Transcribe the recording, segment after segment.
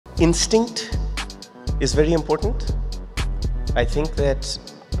Instinct is very important. I think that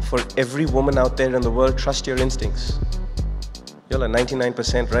for every woman out there in the world, trust your instincts. You're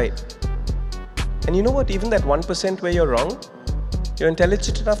 99% right. And you know what? Even that 1% where you're wrong, you're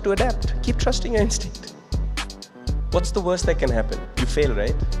intelligent enough to adapt. Keep trusting your instinct. What's the worst that can happen? You fail,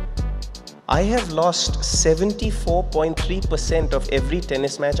 right? I have lost 74.3% of every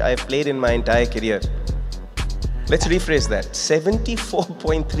tennis match I've played in my entire career. Let's rephrase that.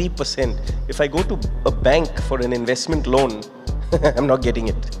 74.3%. If I go to a bank for an investment loan, I'm not getting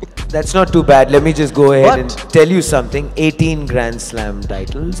it. That's not too bad. Let me just go ahead and tell you something. 18 Grand Slam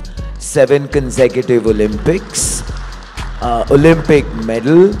titles, 7 consecutive Olympics, Olympic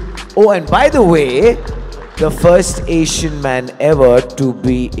medal. Oh, and by the way, the first Asian man ever to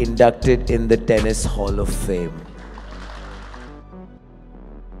be inducted in the Tennis Hall of Fame.